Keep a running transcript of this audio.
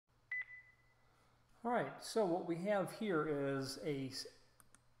All right, so what we have here is a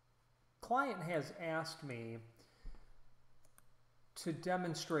client has asked me to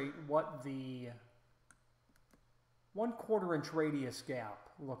demonstrate what the 1/4 inch radius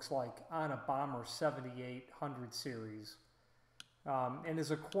gap looks like on a Bommer 7800 series, and is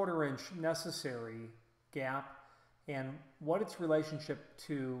a 1/4 inch necessary gap, and what its relationship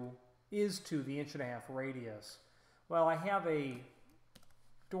is to the 1.5 inch radius. Well, I have a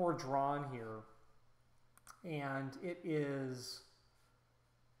door drawn here, and it is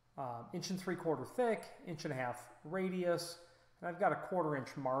 1 3/4 thick, 1.5 inch radius, and I've got a 1/4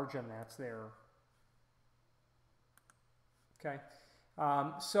 inch margin that's there. Okay,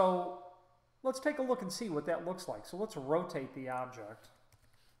 so let's take a look and see what that looks like. So let's rotate the object.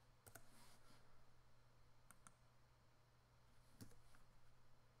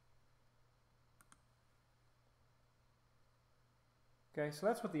 Okay, so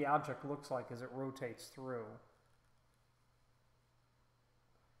that's what the object looks like as it rotates through.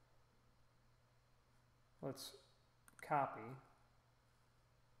 Let's copy.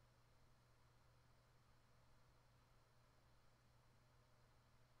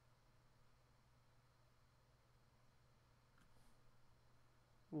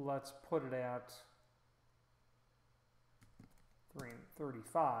 Let's put it at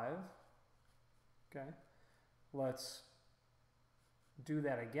 335. Okay, let's do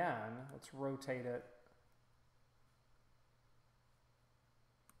that again. Let's rotate it.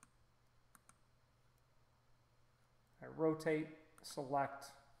 I rotate,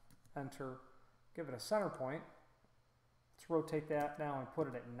 select, enter, give it a center point. Let's rotate that now and put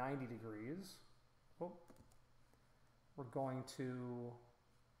it at 90 degrees. Oh, we're going to,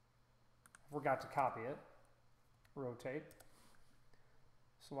 forgot to copy it. Rotate,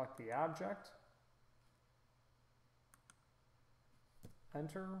 select the object,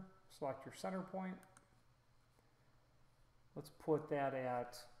 enter, select your center point. Let's put that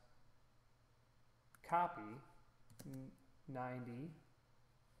at copy, 90.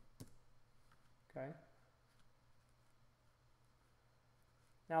 Okay.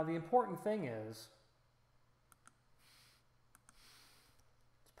 Now the important thing is,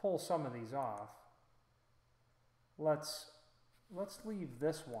 let's pull some of these off. Let's leave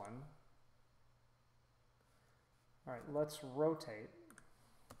this one. All right, let's rotate.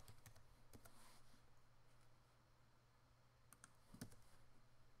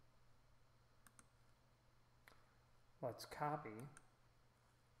 Let's copy.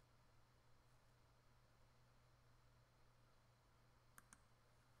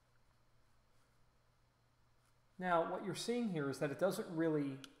 Now, what you're seeing here is that it doesn't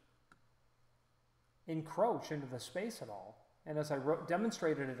really encroach into the space at all. And as I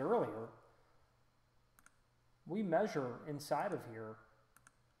demonstrated it earlier, we measure inside of here,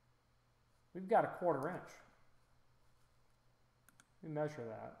 we've got a 1/4 inch. We measure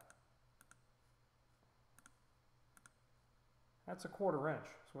that. That's a 1/4 inch,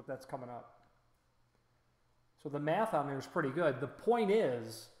 is what that's coming up. So the math on there is pretty good. The point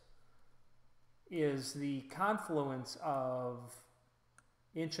is the confluence of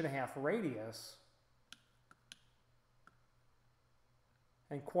 1.5 inch radius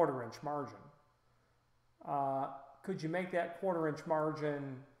and 1/4 inch margin. Could you make that 1/4 inch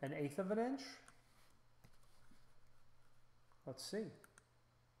margin 1/8 of an inch? Let's see.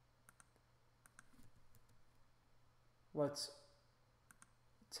 Let's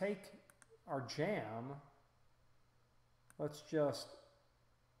take our jam. Let's just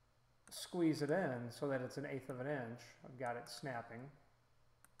squeeze it in so that it's 1/8 of an inch. I've got it snapping.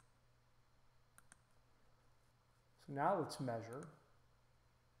 So now let's measure.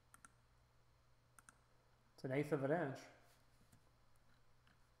 It's 1/8 of an inch.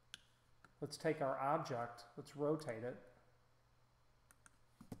 Let's take our object, let's rotate it.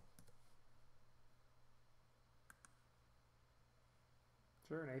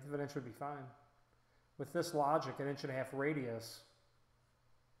 Sure, 1/8 of an inch would be fine. With this logic, 1.5 inch radius,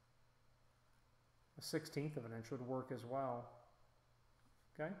 a 1/16 of an inch would work as well.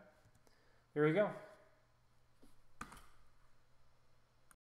 Okay, there you go.